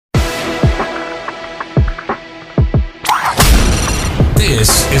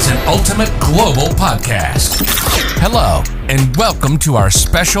an ultimate global podcast. Hello, and welcome to our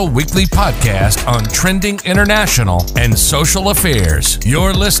special weekly podcast on trending international and social affairs.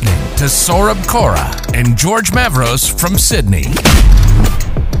 You're listening to Saurabh Kora and George Mavros from Sydney.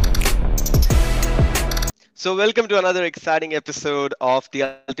 So welcome to another exciting episode of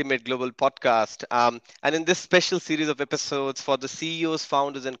the Ultimate Global Podcast. And in this special series of episodes for the CEOs,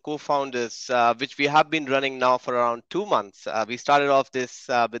 founders, and co-founders, which we have been running now for around 2 months. We started off this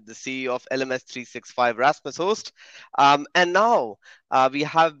with the CEO of LMS 365, Rasmus Host. And now we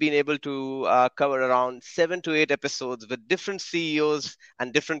have been able to cover around 7 to 8 episodes with different CEOs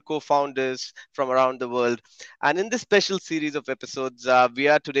and different co-founders from around the world. And in this special series of episodes, we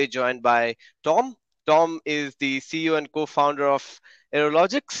are today joined by Tom. Tom is the CEO and co-founder of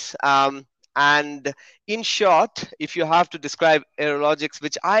Aerologics. And in short, if you have to describe Aerologics,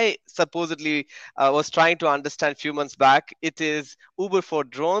 which I supposedly was trying to understand a few months back, it is Uber for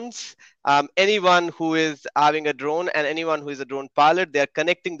drones. Anyone who is having a drone and anyone who is a drone pilot, they are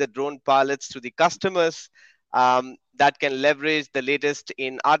connecting the drone pilots to the customers that can leverage the latest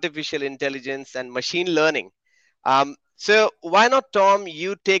in artificial intelligence and machine learning. So why not, Tom,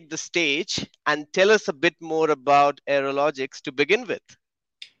 you take the stage and tell us a bit more about Aerologics to begin with.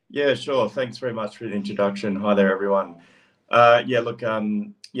 Yeah, sure. Thanks very much for the introduction. Hi there, everyone. My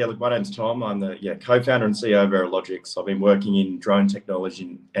name's Tom. I'm the co-founder and CEO of Aerologics. I've been working in drone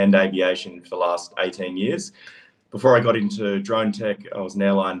technology and aviation for the last 18 years. Before I got into drone tech, I was an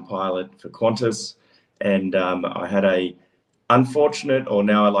airline pilot for Qantas, and I had a unfortunate, or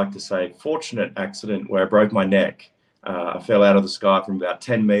now I like to say fortunate, accident where I broke my neck. I fell out of the sky from about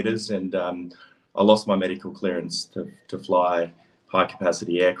 10 meters, and I lost my medical clearance to fly high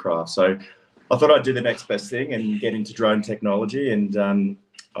capacity aircraft. So I thought I'd do the next best thing and get into drone technology. And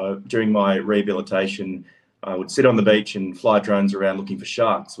during my rehabilitation, I would sit on the beach and fly drones around looking for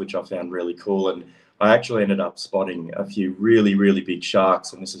sharks, which I found really cool. And I actually ended up spotting a few really, really big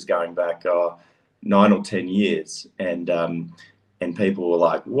sharks. And this is going back 9 or 10 years. And people were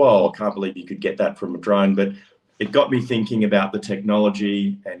like, whoa, I can't believe you could get that from a drone. But it got me thinking about the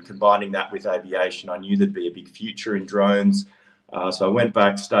technology and combining that with aviation. I knew there'd be a big future in drones. So I went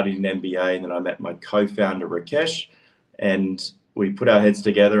back, studied an MBA, and then I met my co-founder, Rakesh, and we put our heads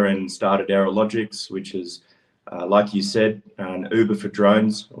together and started Aerologics, which is, like you said, an Uber for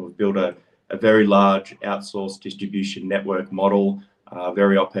drones. We've built a very large outsourced distribution network model,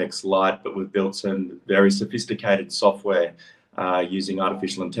 very OpEx light, but we've built some very sophisticated software using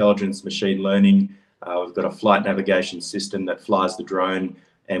artificial intelligence, machine learning. We've got a flight navigation system that flies the drone,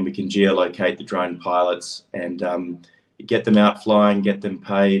 and we can geolocate the drone pilots and get them out flying, get them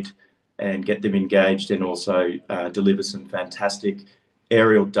paid, and get them engaged, and also deliver some fantastic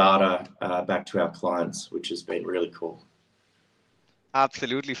aerial data back to our clients, which has been really cool.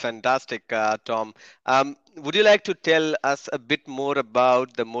 Absolutely fantastic, Tom. Would you like to tell us a bit more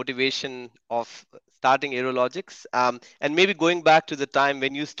about the motivation of starting Aerologics, and maybe going back to the time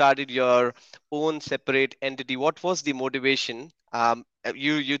when you started your own separate entity? What was the motivation?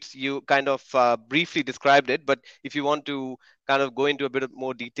 You kind of briefly described it, but if you want to kind of go into a bit of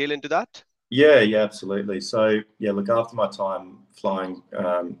more detail into that. Yeah, absolutely. So after my time flying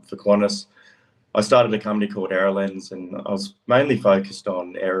for Qantas, I started a company called Aerolens, and I was mainly focused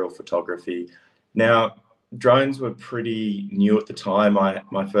on aerial photography. Now, drones were pretty new at the time.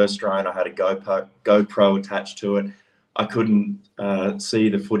 My first drone, I had a GoPro attached to it. I couldn't see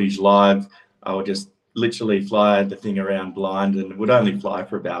the footage live. I would just literally fly the thing around blind, and it would only fly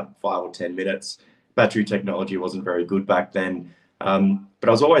for about 5 or 10 minutes. Battery technology wasn't very good back then. But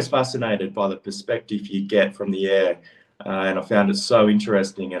I was always fascinated by the perspective you get from the air. And I found it so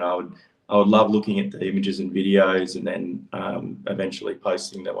interesting, and I would love looking at the images and videos, and then eventually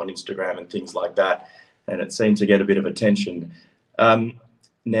posting them on Instagram and things like that. And it seemed to get a bit of attention.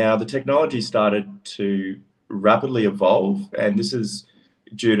 Now, the technology started to rapidly evolve, and this is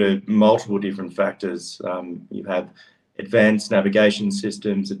due to multiple different factors. You have advanced navigation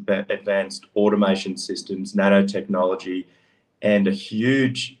systems, advanced automation systems, nanotechnology, and a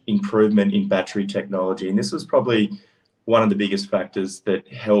huge improvement in battery technology. And this was probably one of the biggest factors that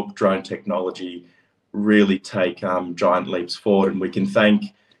helped drone technology really take giant leaps forward. And we can thank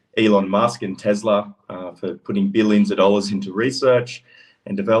Elon Musk and Tesla for putting billions of dollars into research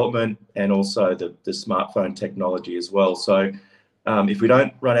and development, and also the smartphone technology as well. So if we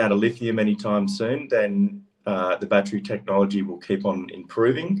don't run out of lithium anytime soon, then the battery technology will keep on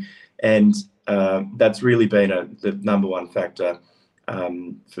improving. And that's really been the number one factor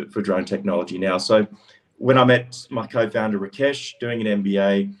for drone technology now. So when I met my co-founder Rakesh doing an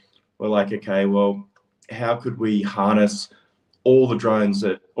MBA, we're like, okay, well, how could we harness all the drones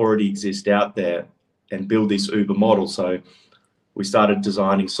that already exist out there and build this Uber model. So we started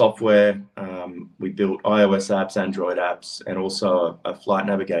designing software. We built iOS apps, Android apps, and also a flight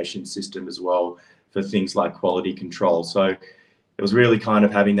navigation system as well for things like quality control. So it was really kind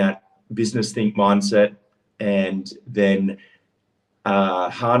of having that business think mindset, and then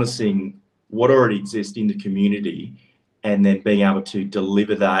harnessing what already exists in the community, and then being able to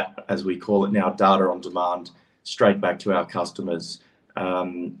deliver that, as we call it now, data on demand, straight back to our customers.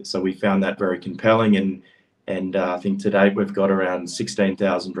 So we found that very compelling, and I think to date we've got around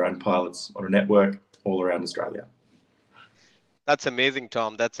 16,000 drone pilots on a network all around Australia. That's amazing,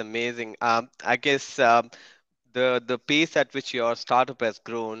 Tom. That's amazing. I guess the pace at which your startup has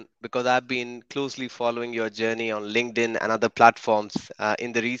grown, because I've been closely following your journey on LinkedIn and other platforms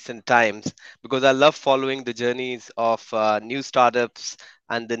in the recent times, because I love following the journeys of new startups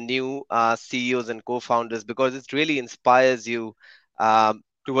and the new CEOs and co-founders, because it really inspires you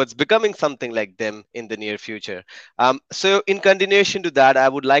towards becoming something like them in the near future. So in continuation to that, I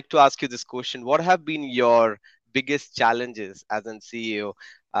would like to ask you this question. What have been your biggest challenges as an CEO?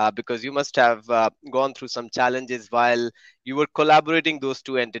 Because you must have gone through some challenges while you were collaborating those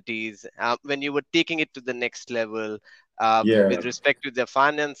two entities, when you were taking it to the next level, Yeah. with respect to the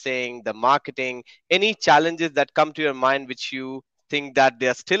financing, the marketing. Any challenges that come to your mind which you think that they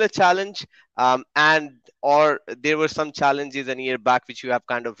are still a challenge, and or there were some challenges a year back which you have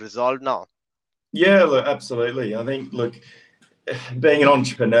kind of resolved now? Yeah, look, absolutely. I think, look, being an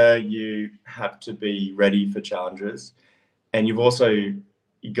entrepreneur, you have to be ready for challenges, and you've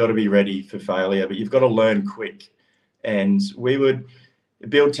got to be ready for failure, but you've got to learn quick. And we would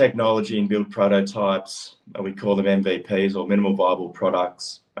build technology and build prototypes, we call them MVPs, or minimal viable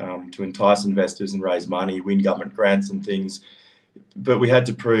products, to entice investors and raise money, win government grants and things. But we had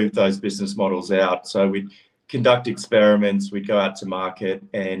to prove those business models out. So we'd conduct experiments, we'd go out to market,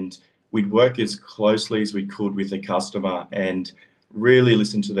 and we'd work as closely as we could with the customer and really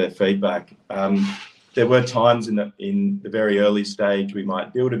listen to their feedback. There were times in the very early stage we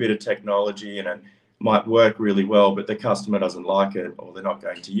might build a bit of technology and it might work really well, but the customer doesn't like it, or they're not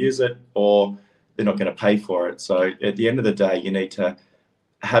going to use it, or they're not going to pay for it. So at the end of the day, you need to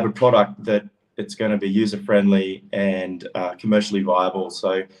have a product that it's going to be user friendly and commercially viable.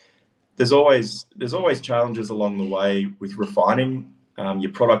 So there's always challenges along the way with refining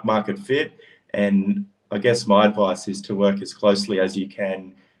your product market fit. And I guess my advice is to work as closely as you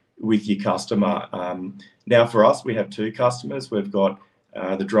can with your customer. Now for us, we have two customers. We've got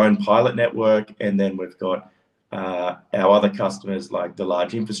the Drone Pilot Network, and then we've got our other customers like the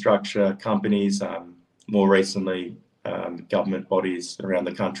large infrastructure companies, more recently government bodies around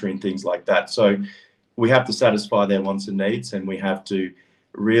the country and things like that. So we have to satisfy their wants and needs, and we have to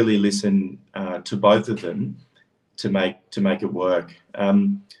really listen to both of them to make it work.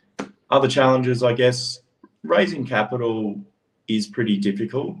 Other challenges, I guess, raising capital is pretty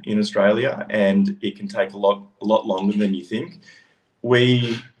difficult in Australia, and it can take a lot longer than you think.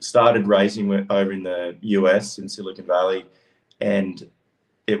 We started raising over in the US in Silicon Valley, and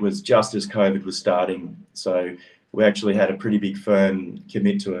it was just as COVID was starting. So we actually had a pretty big firm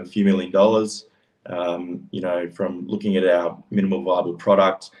commit to a few $1 million, from looking at our minimal viable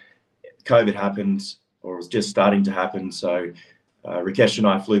product. COVID happened, or it was just starting to happen. So Rakesh and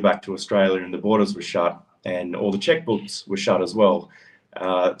I flew back to Australia, and the borders were shut, and all the checkbooks were shut as well.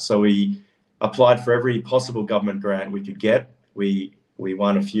 So we applied for every possible government grant we could get. We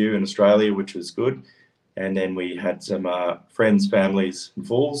won a few in Australia, which was good. And then we had some friends, families, and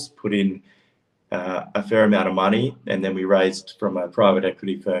fools put in a fair amount of money. And then we raised from a private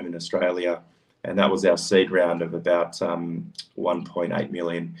equity firm in Australia. And that was our seed round of about 1.8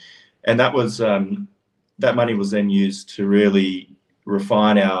 million. And that was that money was then used to really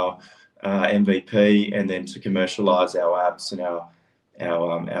refine our MVP, and then to commercialize our apps and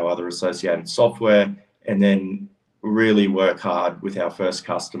our other associated software, and then really work hard with our first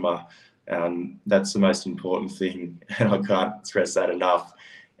customer. That's the most important thing, and I can't stress that enough.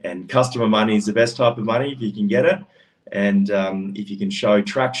 And customer money is the best type of money if you can get it. And if you can show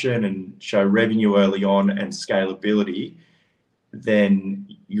traction and show revenue early on and scalability, then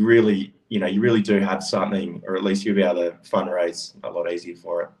you really do have something, or at least you'll be able to fundraise a lot easier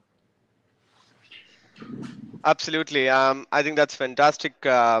for it. Absolutely. I think that's fantastic,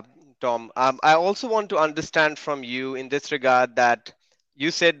 Tom. I also want to understand from you in this regard that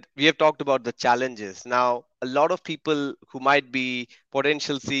you said we have talked about the challenges. Now, a lot of people who might be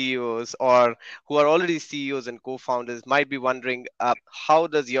potential CEOs or who are already CEOs and co-founders might be wondering, how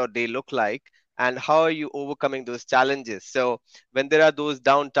does your day look like, and how are you overcoming those challenges? So when there are those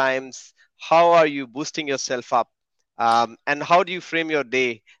down times, how are you boosting yourself up And how do you frame your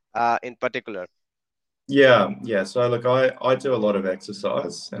day in particular? Yeah. So look, I do a lot of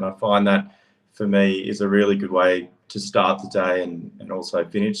exercise, and I find that for me is a really good way to start the day and also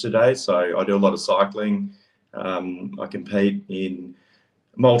finish the day. So I do a lot of cycling. I compete in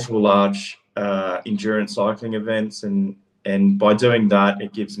multiple large endurance cycling events, and by doing that,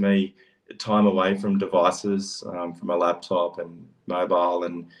 it gives me time away from devices, from my laptop and mobile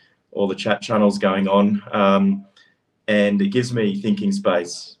and all the chat channels going on. And it gives me thinking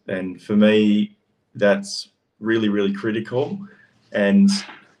space. And for me, that's really, really critical. And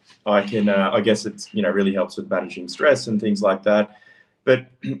I guess it's, really helps with managing stress and things like that. But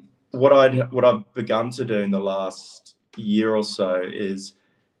what I've begun to do in the last year or so is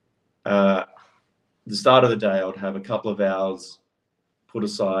the start of the day, I would have a couple of hours put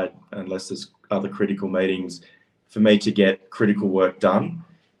aside, unless there's other critical meetings, for me to get critical work done.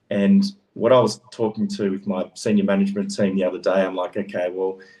 And what I was talking to with my senior management team the other day, I'm like, okay,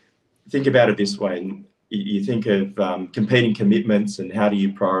 well, think about it this way. And you think of competing commitments and how do you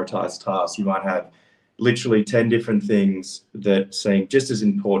prioritize tasks. You might have literally 10 different things that seem just as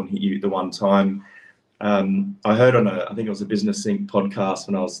important to you at the one time. I heard on I think it was a Business Sync podcast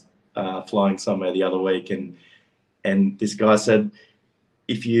when I was flying somewhere the other week, and this guy said,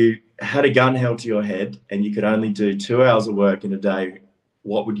 if you had a gun held to your head and you could only do 2 hours of work in a day,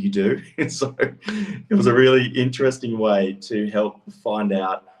 what would you do? So it was a really interesting way to help find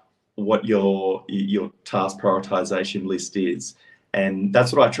out what your task prioritization list is. And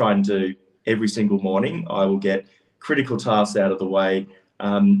that's what I try and do every single morning. I will get critical tasks out of the way.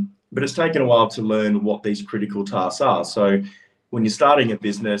 But it's taken a while to learn what these critical tasks are. So when you're starting a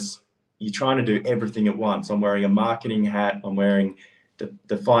business, you're trying to do everything at once. I'm wearing a marketing hat. I'm wearing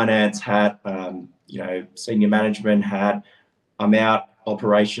the finance hat, senior management hat. I'm out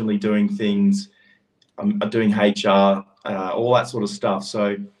operationally doing things. I'm doing HR, all that sort of stuff.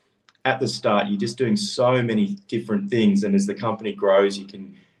 So at the start, you're just doing so many different things. And as the company grows, you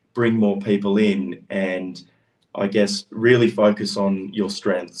can bring more people in and I guess really focus on your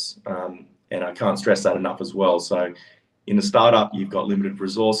strengths. And I can't stress that enough as well. So in a startup, you've got limited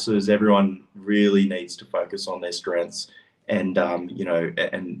resources. Everyone really needs to focus on their strengths and,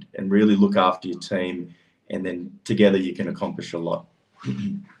 and really look after your team. And then together you can accomplish a lot.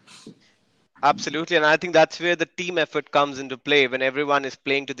 Absolutely. And I think that's where the team effort comes into play, when everyone is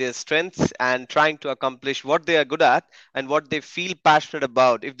playing to their strengths and trying to accomplish what they are good at and what they feel passionate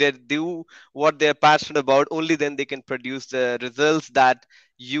about. If they do what they're passionate about, only then they can produce the results that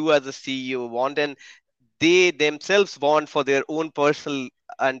you as a CEO want. And they themselves want for their own personal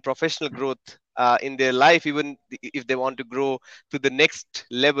and professional growth in their life, even if they want to grow to the next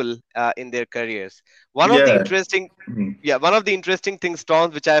level in their careers. One of the Yeah. interesting Mhm. Yeah, one of the interesting things,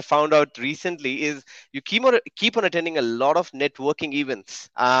 Tom, which I found out recently is you keep on attending a lot of networking events.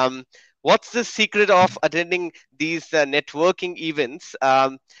 What's the secret of attending these networking events?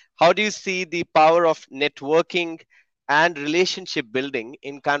 How do you see the power of networking and relationship building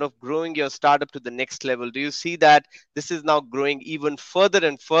in kind of growing your startup to the next level? Do you see that this is now growing even further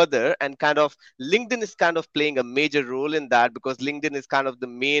and further, and kind of LinkedIn is kind of playing a major role in that, because LinkedIn is kind of the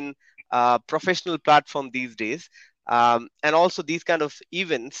main professional platform these days? And also these kind of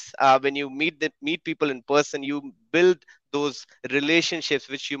events, when you meet people in person, you build those relationships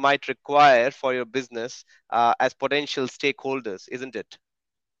which you might require for your business as potential stakeholders, isn't it?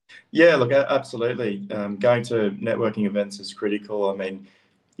 Yeah, look, absolutely. Going to networking events is critical. I mean,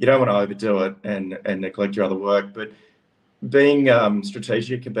 you don't want to overdo it and neglect your other work, but being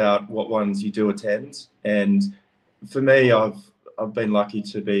strategic about what ones you do attend. And for me, I've been lucky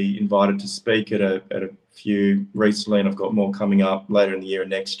to be invited to speak at a few recently, and I've got more coming up later in the year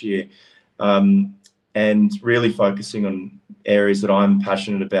and next year. And really focusing on areas that I'm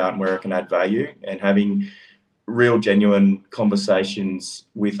passionate about and where I can add value, and having real genuine conversations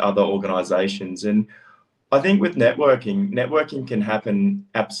with other organizations. And I think with networking can happen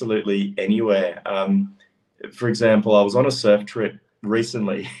absolutely anywhere. For example, I was on a surf trip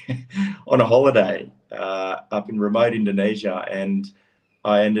recently on a holiday up in remote Indonesia, and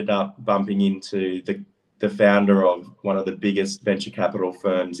I ended up bumping into the founder of one of the biggest venture capital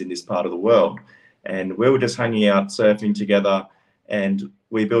firms in this part of the world. And we were just hanging out, surfing together, and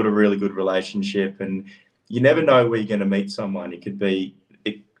we built a really good relationship. And you never know where you're going to meet someone. It could be,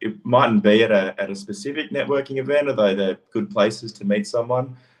 it mightn't be at a specific networking event, although they're good places to meet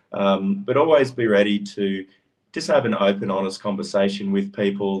someone. But always be ready to just have an open, honest conversation with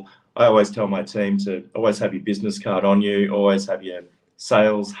people. I always tell my team to always have your business card on you, always have your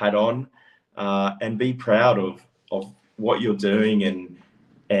sales hat on, and be proud of what you're doing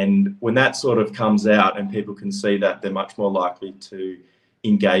And when that sort of comes out and people can see that, they're much more likely to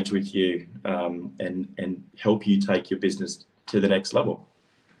engage with you and help you take your business to the next level.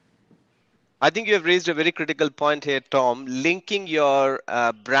 I think you have raised a very critical point here, Tom, linking your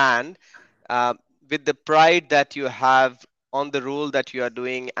brand with the pride that you have on the role that you are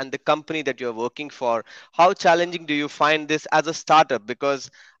doing and the company that you're working for. How challenging do you find this as a startup? Because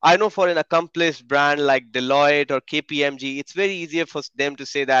I know for an accomplished brand like Deloitte or KPMG, it's very easier for them to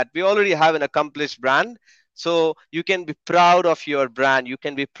say that we already have an accomplished brand. So you can be proud of your brand. You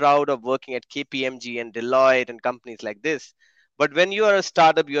can be proud of working at KPMG and Deloitte and companies like this. But when you are a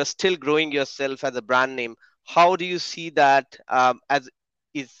startup, you are still growing yourself as a brand name. How do you see that as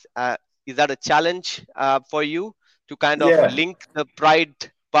is that a challenge for you to kind of Yeah. link the pride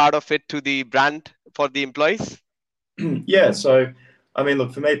part of it to the brand for the employees? Yeah. So, I mean,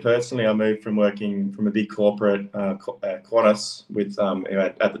 look, for me personally, I moved from working from a big corporate, Qantas, with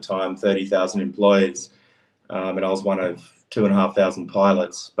at the time 30,000 employees, and I was one of 2,500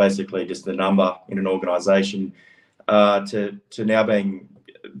 pilots, basically just the number in an organisation, to now being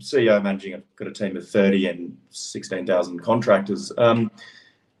CEO, managing. I've got a team of 30 and 16,000 contractors.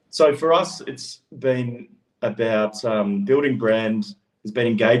 So for us, it's been about building brand. It's been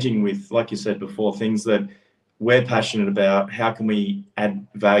engaging with, like you said before, things that we're passionate about. How can we add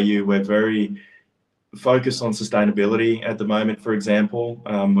value? We're very focused on sustainability at the moment, for example.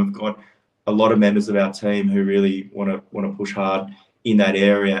 We've got a lot of members of our team who really want to push hard in that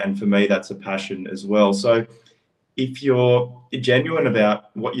area, and for me, that's a passion as well. So if you're genuine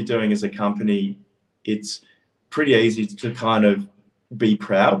about what you're doing as a company, it's pretty easy to kind of be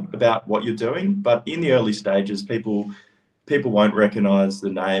proud about what you're doing. But in the early stages, people won't recognize the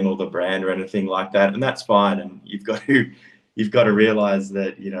name or the brand or anything like that, and that's fine. And you've got to realize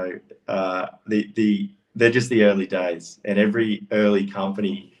that, you know, they're just the early days, and every early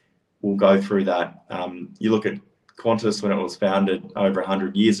company will go through that. You look at Qantas when it was founded over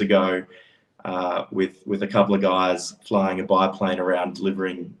 100 years ago, with a couple of guys flying a biplane around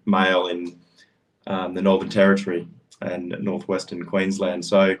delivering mail in the Northern Territory and northwestern Queensland.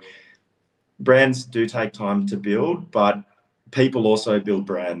 So brands do take time to build, but people also build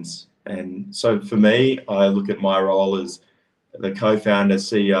brands. And so for me, I look at my role as the co-founder,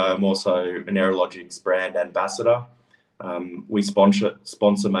 CEO. I'm also an Aerologics brand ambassador. We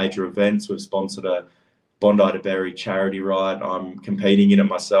sponsor major events. We've sponsored a Bondi to Berry charity ride. I'm competing in it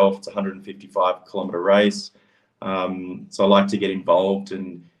myself. It's a 155-kilometre race. So I like to get involved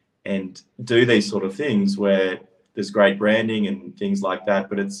and do these sort of things where there's great branding and things like that,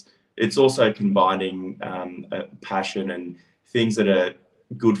 but it's also combining passion and things that are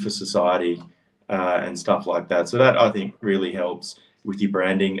good for society and stuff like that. So that, I think, really helps with your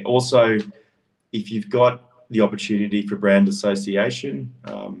branding. Also, if you've got the opportunity for brand association,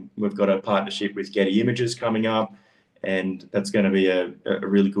 we've got a partnership with Getty Images coming up, and that's going to be a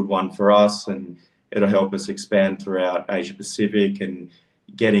really good one for us, and it'll help us expand throughout Asia Pacific and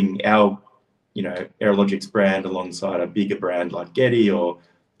getting our, you know, Aerologics brand alongside a bigger brand like Getty or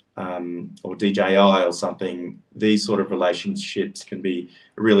DJI or something. These sort of relationships can be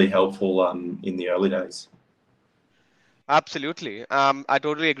really helpful in the early days. Absolutely. I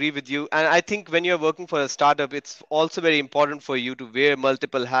totally agree with you. And I think when you're working for a startup, it's also very important for you to wear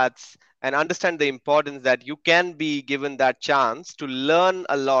multiple hats and understand the importance that you can be given that chance to learn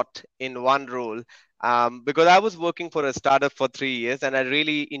a lot in one role. Because I was working for a startup for 3 years, and I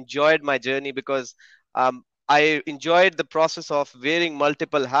really enjoyed my journey because I enjoyed the process of wearing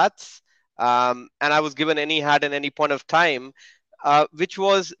multiple hats. And I was given any hat at any point of time, which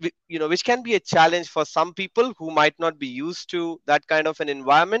can be a challenge for some people who might not be used to that kind of an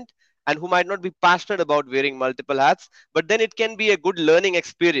environment and who might not be passionate about wearing multiple hats. But then it can be a good learning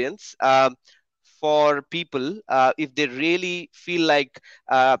experience for people if they really feel like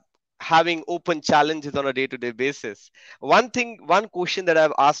having open challenges on a day-to-day basis. One question that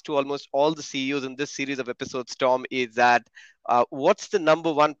I've asked to almost all the CEOs in this series of episodes, Tom, is that what's the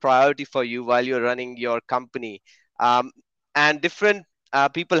number one priority for you while you're running your company? And different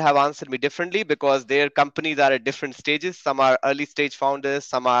people have answered me differently because their companies are at different stages. Some are early stage founders,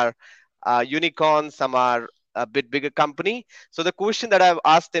 some are unicorns, some are a bit bigger company. So the question that I've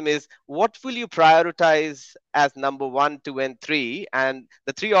asked them is, what will you prioritize as number 1, 2, and 3? And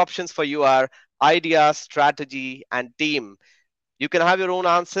the 3 options for you are idea, strategy, and team. You can have your own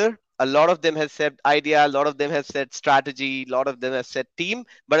answer. A lot of them have said idea, a lot of them have said strategy, a lot of them have said team,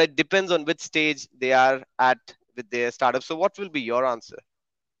 but it depends on which stage they are at with their startup. So what will be your answer?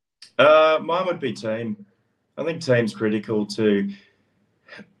 Mine would be team. I think team's critical to,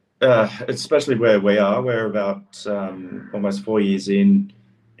 especially where we are. We're about almost 4 years in.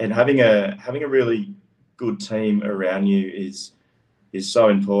 having a really good team around you is so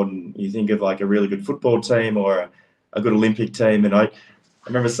important. You think of like a really good football team or a good Olympic team, and I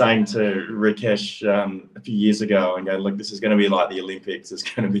remember saying to Rakesh a few years ago, and go, look, this is going to be like the Olympics. It's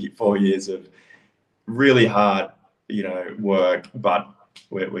going to be 4 years of really hard, work, but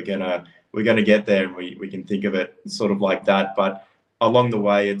we're gonna get there, and we can think of it sort of like that. But along the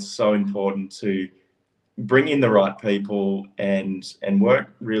way, it's so important to bring in the right people and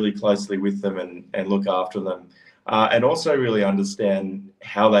work really closely with them and look after them, and also really understand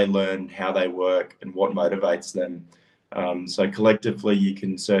how they learn, how they work, and what motivates them. So collectively, you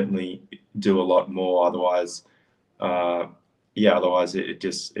can certainly do a lot more. Otherwise,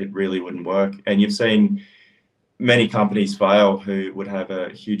 it really wouldn't work. And you've seen many companies fail who would have a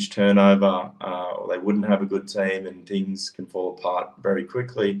huge turnover, or they wouldn't have a good team, and things can fall apart very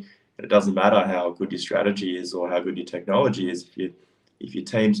quickly. It doesn't matter how good your strategy is or how good your technology is. If your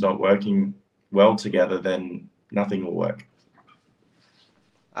team's not working well together, then nothing will work.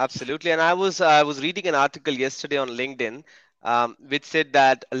 Absolutely. And I was reading an article yesterday on LinkedIn, which said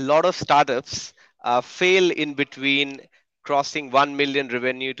that a lot of startups fail in between crossing 1 million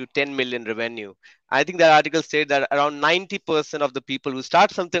revenue to 10 million revenue. I think that article said that around 90% of the people who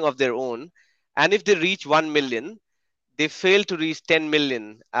start something of their own, and if they reach 1 million, they fail to reach 10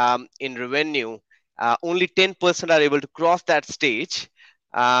 million in revenue. Only 10% are able to cross that stage,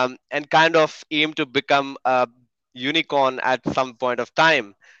 and kind of aim to become a unicorn at some point of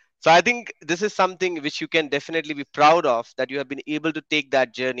time. So I think this is something which you can definitely be proud of, that you have been able to take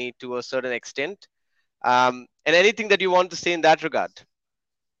that journey to a certain extent. And anything that you want to say in that regard?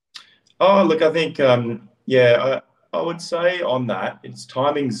 Oh, look, I think, I would say on that,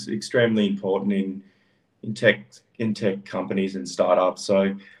 timing's extremely important in tech companies and startups.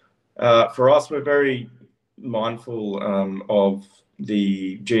 So for us, we're very mindful of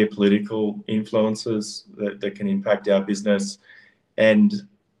the geopolitical influences that can impact our business. And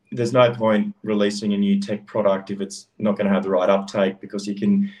there's no point releasing a new tech product if it's not going to have the right uptake, because you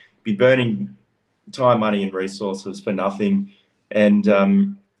can be burning time, money, and resources for nothing. And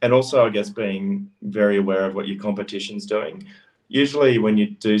also, I guess, being very aware of what your competition's doing. Usually when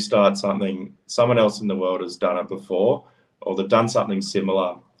you do start something, someone else in the world has done it before, or they've done something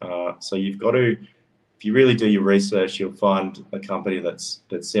similar. So you've got to, if you really do your research, you'll find a company that's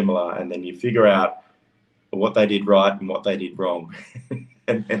similar, and then you figure out what they did right and what they did wrong.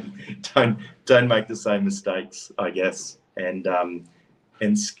 and don't make the same mistakes, I guess. And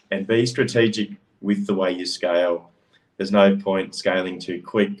be strategic with the way you scale. There's no point scaling too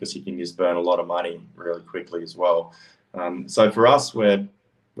quick, because you can just burn a lot of money really quickly as well. So for us, we're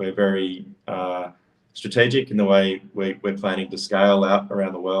very strategic in the way we're planning to scale out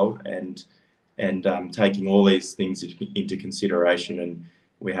around the world, and taking all these things into consideration. And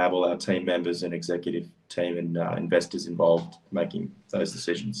we have all our team members and executive team and investors involved making those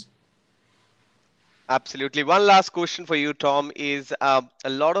decisions. Absolutely. One last question for you, Tom, is a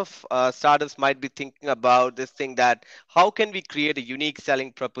lot of startups might be thinking about this thing, that how can we create a unique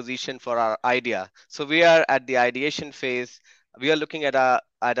selling proposition for our idea? So we are at the ideation phase. We are looking at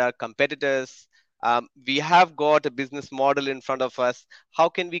our competitors. We have got a business model in front of us. How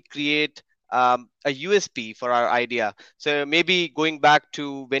can we create a USP for our idea? So maybe going back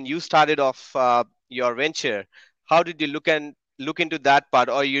to when you started off your venture, how did you look into that part,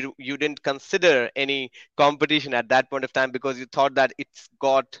 or you didn't consider any competition at that point of time, because you thought that it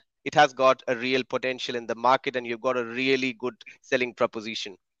has got a real potential in the market, and you've got a really good selling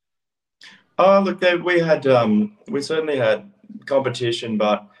proposition? Look, we certainly had competition,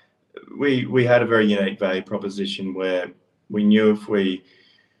 but we had a very unique value proposition where we knew if we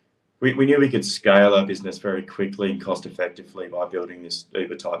knew we could scale our business very quickly and cost effectively by building this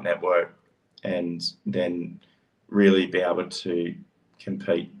Uber type network, and then really be able to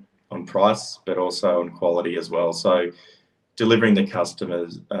compete on price, but also on quality as well. So delivering the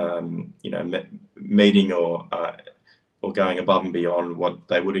customers, meeting or going above and beyond what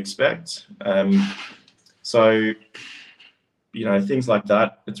they would expect. So things like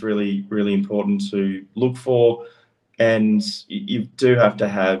that, it's really, really important to look for. And you do have to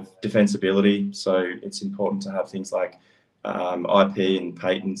have defensibility. So it's important to have things like IP and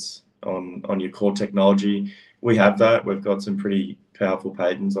patents on your core technology. We have that. We've got some pretty powerful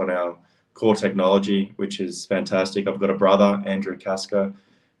patents on our core technology, which is fantastic. I've got a brother, Andrew Casca,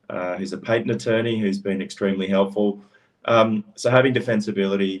 who's a patent attorney, who's been extremely helpful. So having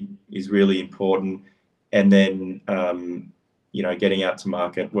defensibility is really important. And then, getting out to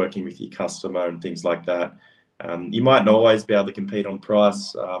market, working with your customer and things like that. You might not always be able to compete on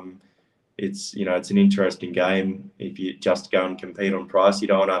price, it's an interesting game. If you just go and compete on price, you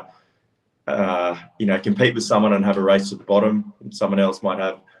don't want to compete with someone and have a race to the bottom. Someone else might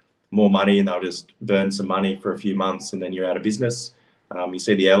have more money and they'll just burn some money for a few months and then you're out of business. You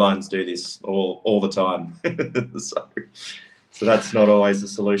see the airlines do this all the time. So that's not always the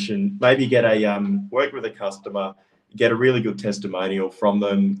solution. Maybe get work with a customer, get a really good testimonial from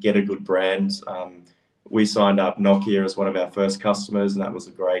them, get a good brand. We signed up Nokia as one of our first customers, and that was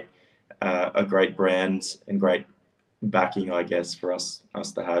a great brand and great backing, I guess, for us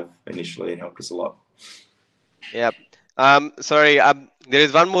to have initially, and helped us a lot. Yeah. Sorry, there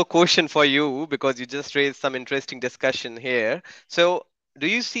is one more question for you because you just raised some interesting discussion here. So do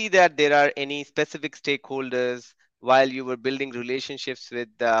you see that there are any specific stakeholders while you were building relationships with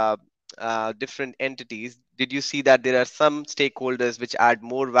different entities? Did you see that there are some stakeholders which add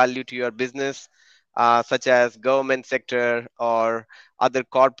more value to your business, such as government sector or other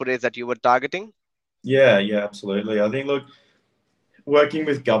corporates that you were targeting? Yeah, absolutely. I think, look, working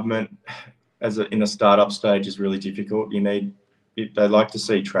with government in a startup stage is really difficult. They like to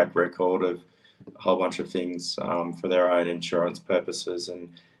see track record of a whole bunch of things for their own insurance purposes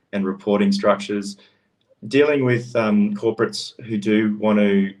and reporting structures. Dealing with corporates who do want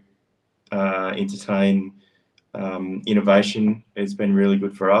to entertain innovation has been really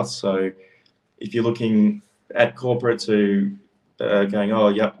good for us. So if you're looking at corporates who are going, oh,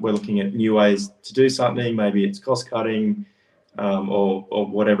 yep, we're looking at new ways to do something, maybe it's cost cutting, or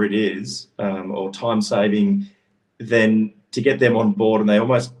whatever it is, or time saving, then to get them on board and they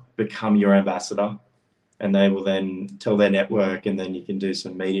almost become your ambassador and they will then tell their network and then you can do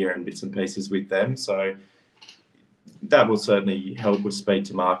some media and bits and pieces with them. So that will certainly help with speed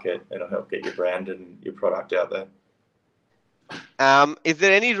to market. It'll help get your brand and your product out there. Is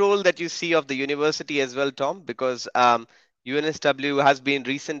there any role that you see of the university as well, Tom? Because UNSW has been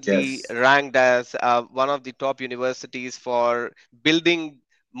recently ranked as one of the top universities for building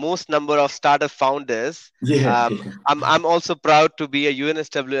most number of startup founders. I'm also proud to be a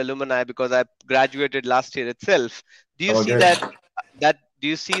UNSW alumni because I graduated last year itself. Do you see do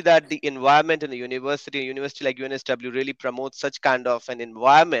you see that the environment in a university like UNSW really promotes such kind of an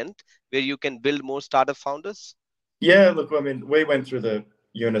environment where you can build more startup founders? Yeah, look, I mean, we went through the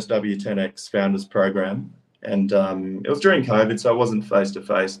UNSW 10X Founders Program, and it was during COVID, so it wasn't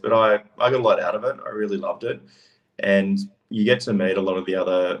face-to-face, but I got a lot out of it. I really loved it. And you get to meet a lot of the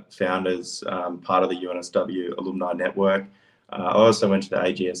other founders, part of the UNSW alumni network. I also went to the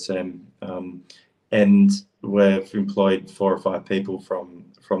AGSM, and we've employed 4 or 5 people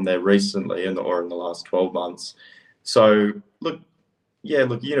from there recently or in the last 12 months. So look,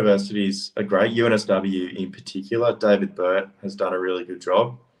 universities are great. UNSW in particular, David Burt has done a really good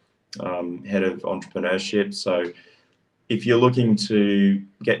job, head of entrepreneurship. So if you're looking to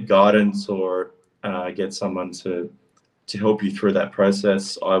get guidance or get someone to help you through that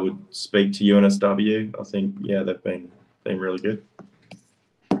process, I would speak to UNSW. I think, they've been really good.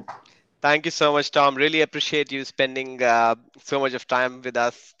 Thank you so much, Tom. Really appreciate you spending so much of time with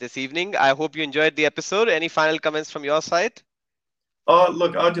us this evening. I hope you enjoyed the episode. Any final comments from your side? Oh,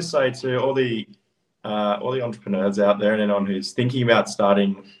 look, I'd just say to all the entrepreneurs out there and anyone who's thinking about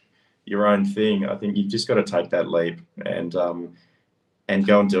starting your own thing, I think you've just got to take that leap and go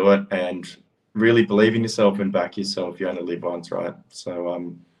and do it and really believe in yourself and back yourself. You only live once, right?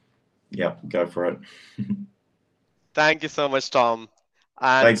 So, go for it. Thank you so much, Tom.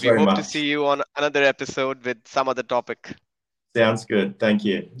 And Thanks very much. We hope to see you on another episode with some other topic. Sounds good. Thank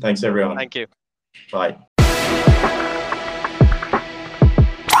you. Thanks, everyone. Thank you. Bye.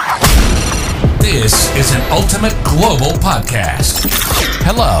 This is an Ultimate Global podcast.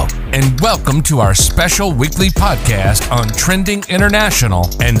 Hello, and welcome to our special weekly podcast on trending international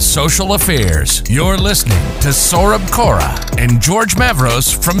and social affairs. You're listening to Saurabh Kora and George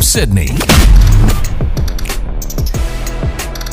Mavros from Sydney.